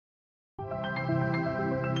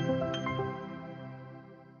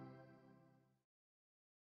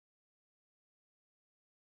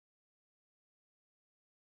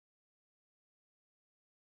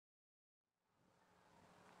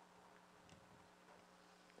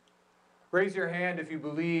Raise your hand if you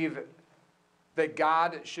believe that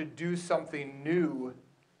God should do something new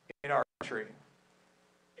in our country.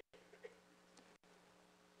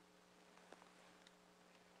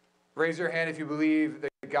 Raise your hand if you believe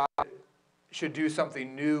that God should do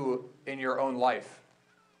something new in your own life.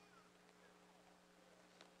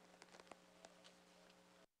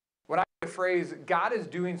 When I hear the phrase, God is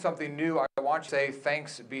doing something new, I want you to say,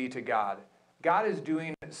 thanks be to God. God is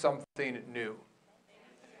doing something new.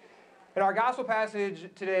 In our gospel passage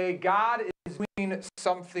today, God is doing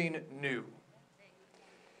something new.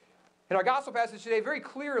 In our gospel passage today, very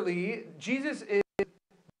clearly, Jesus is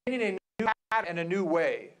beginning a new path and a new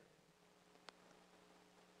way.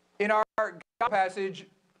 In our gospel passage,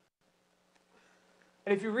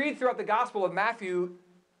 and if you read throughout the Gospel of Matthew,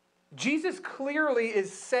 Jesus clearly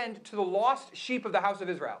is sent to the lost sheep of the house of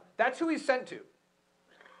Israel. That's who he's sent to.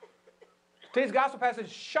 Today's gospel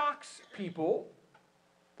passage shocks people,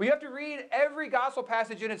 but you have to read every gospel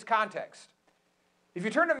passage in its context. If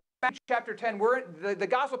you turn to Matthew chapter 10, the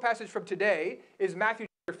gospel passage from today is Matthew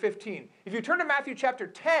chapter 15. If you turn to Matthew chapter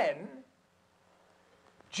 10,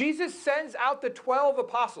 Jesus sends out the 12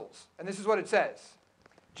 apostles, and this is what it says.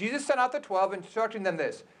 Jesus sent out the 12, instructing them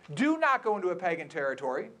this: do not go into a pagan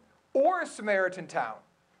territory or a Samaritan town.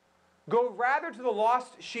 Go rather to the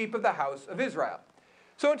lost sheep of the house of Israel.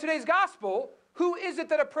 So in today's gospel, who is it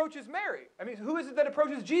that approaches Mary? Who is it that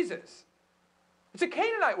approaches Jesus? It's a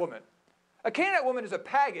Canaanite woman. A Canaanite woman is a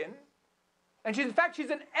pagan, and in fact, she's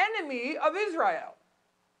an enemy of Israel.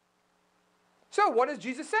 So what does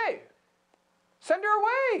Jesus say? Send her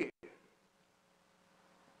away.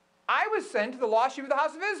 I was sent to the lost sheep of the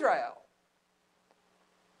house of Israel.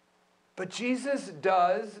 But Jesus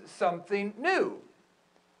does something new.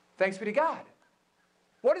 Thanks be to God.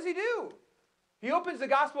 What does he do? He opens the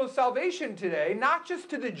gospel of salvation today, not just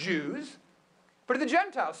to the Jews, but to the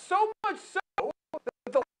Gentiles. So much so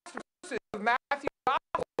that the last verses of Matthew's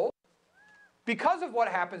gospel, because of what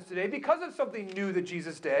happens today, because of something new that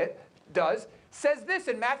Jesus does, says this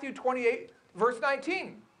in Matthew 28, verse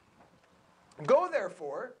 19. Go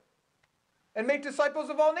therefore and make disciples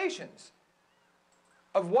of all nations.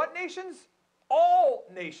 Of what nations? All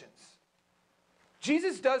nations.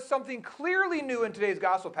 Jesus does something clearly new in today's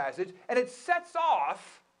gospel passage, and it sets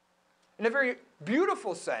off, in a very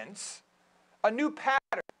beautiful sense, a new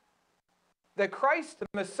pattern. That Christ, the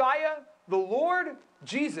Messiah, the Lord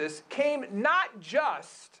Jesus, came not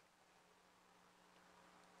just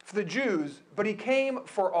for the Jews, but he came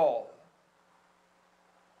for all.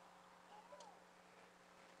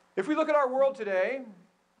 If we look at our world today,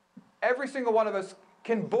 every single one of us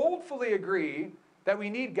can boldly agree that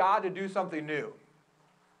we need God to do something new.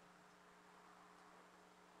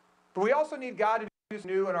 But we also need God to do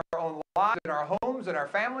something new in our own lives, in our homes, in our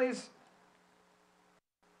families.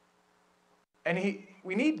 And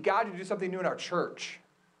we need God to do something new in our church.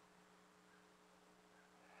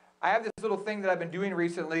 I have this little thing that I've been doing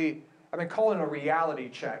recently. I've been calling a reality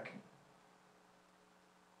check.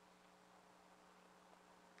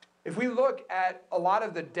 If we look at a lot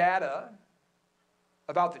of the data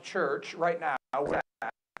about the church right now,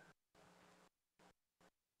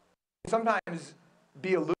 sometimes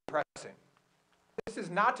be a little depressing. This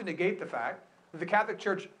is not to negate the fact that the Catholic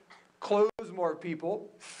Church clothes more people,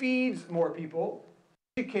 feeds more people,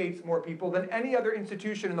 educates more people than any other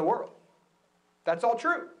institution in the world. That's all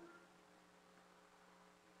true.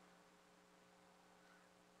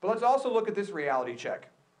 But let's also look at this reality check.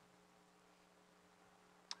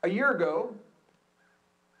 A year ago,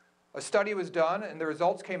 a study was done, and the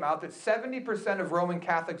results came out that 70% of Roman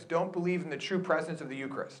Catholics don't believe in the true presence of the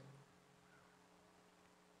Eucharist.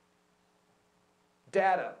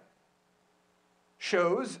 Data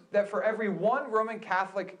shows that for every one Roman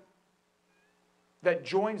Catholic that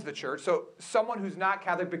joins the church, so someone who's not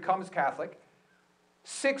Catholic becomes Catholic,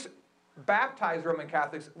 6 baptized Roman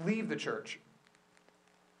Catholics leave the church.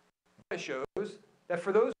 Data shows that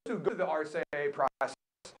for those who go through the RCIA process,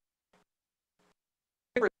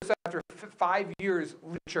 after 5 years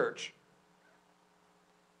leave the church.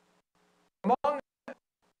 Among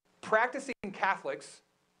practicing Catholics,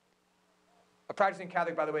 a practicing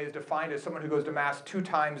Catholic, by the way, is defined as someone who goes to Mass 2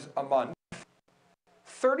 times a month.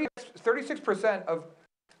 36% of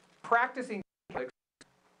practicing Catholics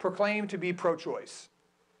proclaim to be pro-choice.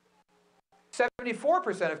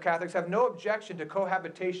 74% of Catholics have no objection to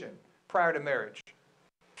cohabitation prior to marriage.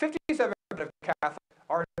 57% of Catholics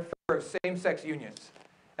are in favor of same-sex unions.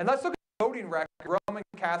 And let's look at the voting record of Roman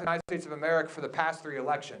Catholic United States of America for the past 3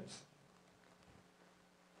 elections.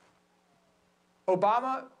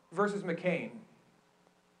 Obama versus McCain.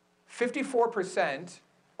 54%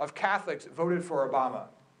 of Catholics voted for Obama.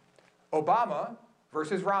 Obama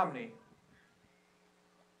versus Romney.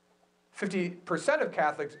 50% of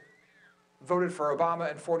Catholics voted for Obama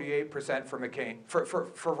and 48% for McCain,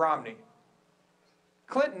 for Romney.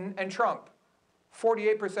 Clinton and Trump.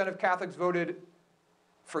 48% of Catholics voted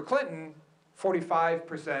for Clinton,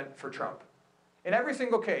 45% for Trump. In every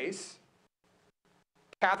single case,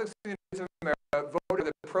 Catholics in the United States of America voted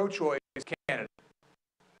for the pro-choice candidate.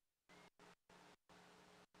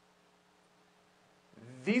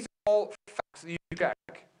 These are all facts that you check.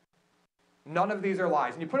 None of these are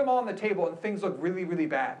lies. And you put them all on the table and things look really, really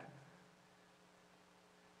bad.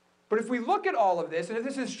 But if we look at all of this, and if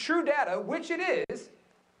this is true data, which it is,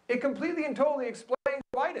 it completely and totally explains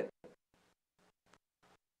Biden.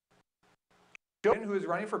 Joe Biden, who is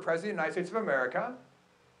running for president of the United States of America,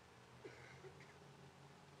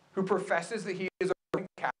 who professes that he is a Roman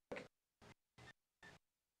Catholic,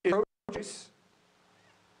 is pro-choice,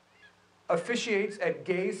 officiates at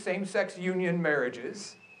gay same-sex union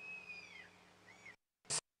marriages,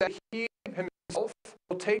 that he himself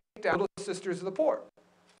will take down Little Sisters of the Poor.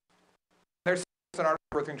 There's an article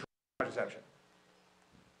birthing contraception.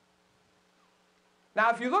 Now,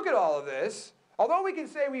 if you look at all of this, although we can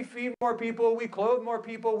say we feed more people, we clothe more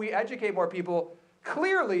people, we educate more people,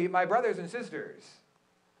 clearly, my brothers and sisters,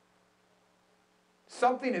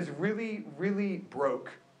 something is really, really broke.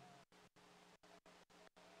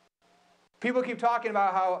 People keep talking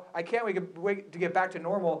about how I can't wait to get back to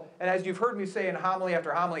normal. And as you've heard me say in homily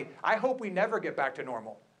after homily, I hope we never get back to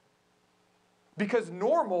normal. Because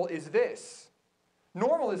normal is this.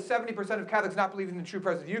 Normal is 70% of Catholics not believing in the true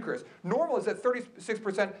presence of the Eucharist. Normal is that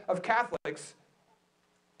 36% of Catholics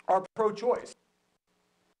are pro-choice.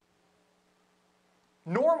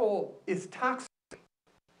 Normal is toxic.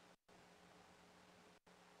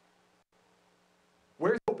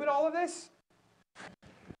 Where's hope in all of this?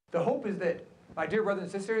 The hope is that, my dear brothers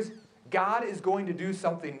and sisters, God is going to do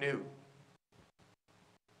something new.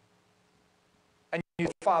 And you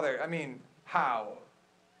say, Father, how?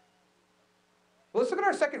 Well, let's look at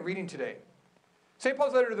our second reading today. St.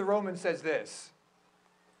 Paul's letter to the Romans says this.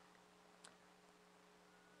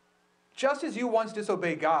 Just as you once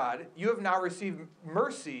disobeyed God, you have now received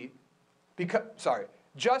mercy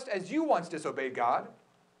just as you once disobeyed God,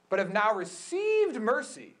 but have now received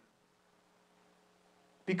mercy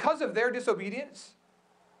because of their disobedience.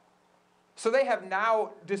 So they have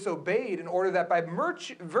now disobeyed in order that by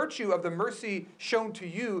virtue of the mercy shown to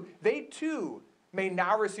you, they too may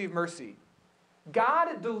now receive mercy.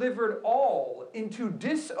 God delivered all into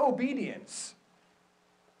disobedience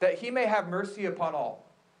that he may have mercy upon all.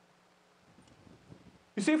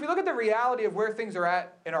 You see, if we look at the reality of where things are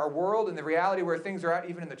at in our world and the reality where things are at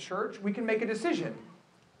even in the church, we can make a decision.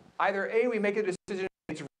 Either A, we make a decision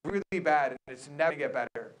it's really bad and it's never going to get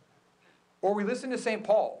better. Or we listen to St.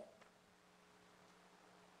 Paul.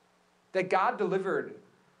 That God delivered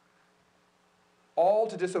all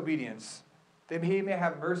to disobedience, that he may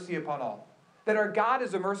have mercy upon all. That our God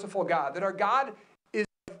is a merciful God. That our God is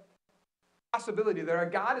a possibility. That our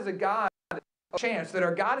God is a God of chance. That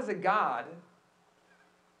our God is a God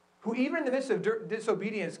who even in the midst of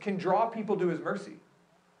disobedience can draw people to his mercy.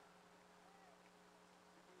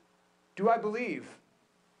 Do I believe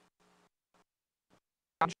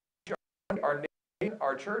our nation,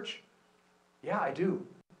 our church? Yeah, I do.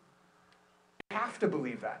 We have to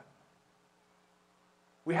believe that.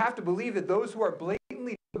 We have to believe that those who are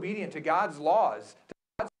blatantly disobedient to God's laws,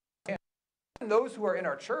 and those who are in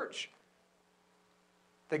our church,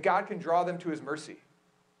 that God can draw them to his mercy.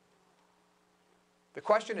 The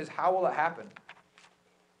question is, how will it happen?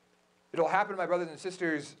 It'll happen, my brothers and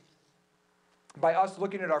sisters, by us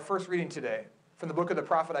looking at our first reading today from the book of the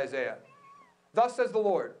prophet Isaiah. Thus says the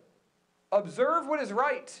Lord, observe what is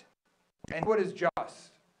right and what is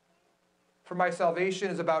just, for my salvation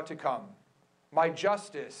is about to come. My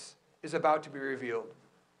justice is about to be revealed.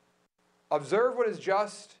 Observe what is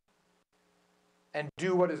just and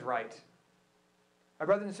do what is right. My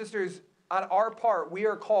brothers and sisters, on our part, we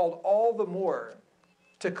are called all the more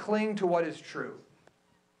to cling to what is true.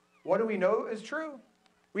 What do we know is true?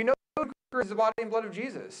 We know is the body and blood of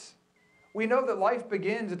Jesus. We know that life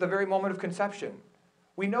begins at the very moment of conception.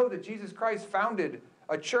 We know that Jesus Christ founded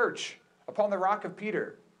a church upon the rock of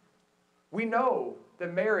Peter. We know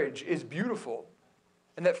that marriage is beautiful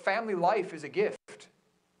and that family life is a gift.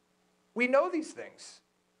 We know these things.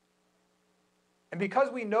 And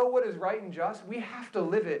because we know what is right and just, we have to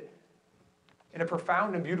live it in a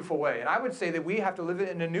profound and beautiful way. And I would say that we have to live it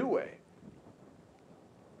in a new way.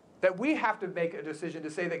 That we have to make a decision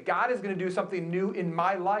to say that God is going to do something new in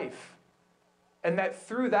my life. And that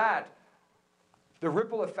through that, the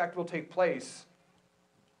ripple effect will take place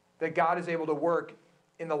that God is able to work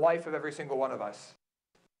in the life of every single one of us.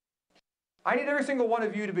 I need every single one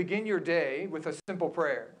of you to begin your day with a simple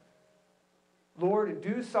prayer. Lord,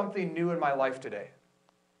 do something new in my life today.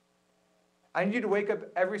 I need you to wake up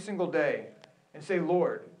every single day and say,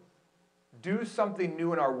 Lord, do something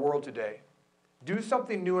new in our world today. Do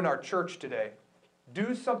something new in our church today.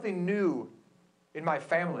 Do something new in my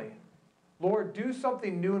family. Lord, do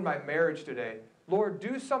something new in my marriage today. Lord,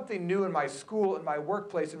 do something new in my school, in my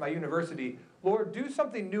workplace, in my university. Lord, do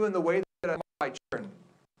something new in the way that I love my children.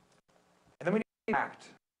 And then we need to act.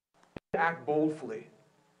 We need to act boldly.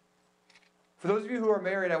 For those of you who are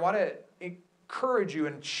married, I want to encourage you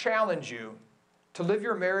and challenge you to live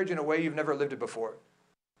your marriage in a way you've never lived it before.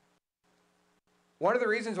 One of the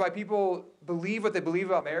reasons why people believe what they believe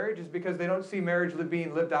about marriage is because they don't see marriage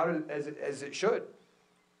being lived out as it should.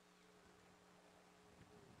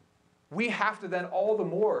 We have to then all the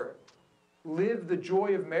more live the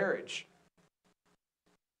joy of marriage.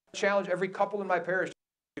 I challenge every couple in my parish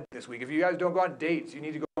this week. If you guys don't go on dates, you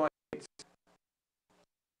need to go on dates.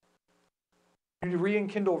 You need to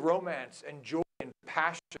rekindle romance and joy and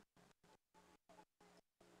passion.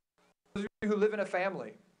 Those of you who live in a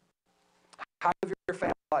family, how to live your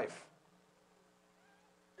family life.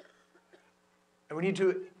 And we need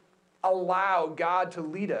to allow God to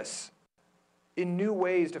lead us in new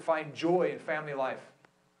ways to find joy in family life.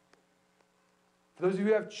 For those of you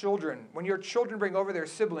who have children, when your children bring over their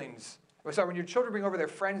siblings, when your children bring over their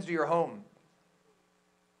friends to your home,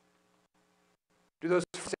 do those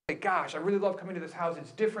friends say, gosh, I really love coming to this house.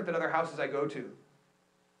 It's different than other houses I go to.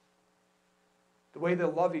 The way they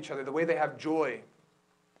love each other, the way they have joy,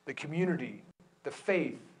 the community, the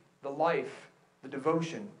faith, the life, the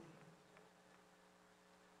devotion.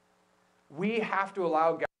 We have to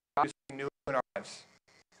allow God to do something new in our lives.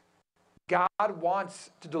 God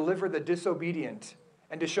wants to deliver the disobedient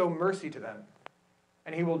and to show mercy to them.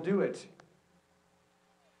 And He will do it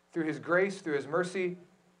through His grace, through His mercy,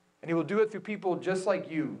 and He will do it through people just like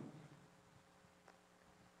you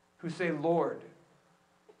who say, Lord,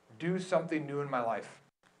 do something new in my life.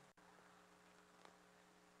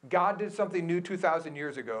 God did something new 2,000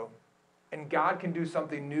 years ago, and God can do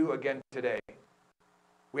something new again today.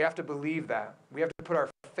 We have to believe that. We have to put our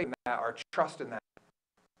faith in that, our trust in that.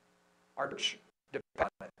 Our church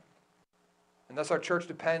depends on it. And thus our church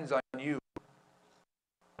depends on you,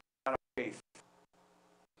 on our faith.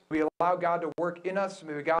 May we allow God to work in us.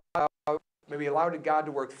 May we allow God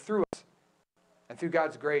to work through us. And through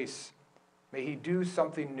God's grace, may He do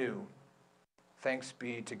something new. Thanks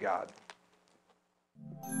be to God.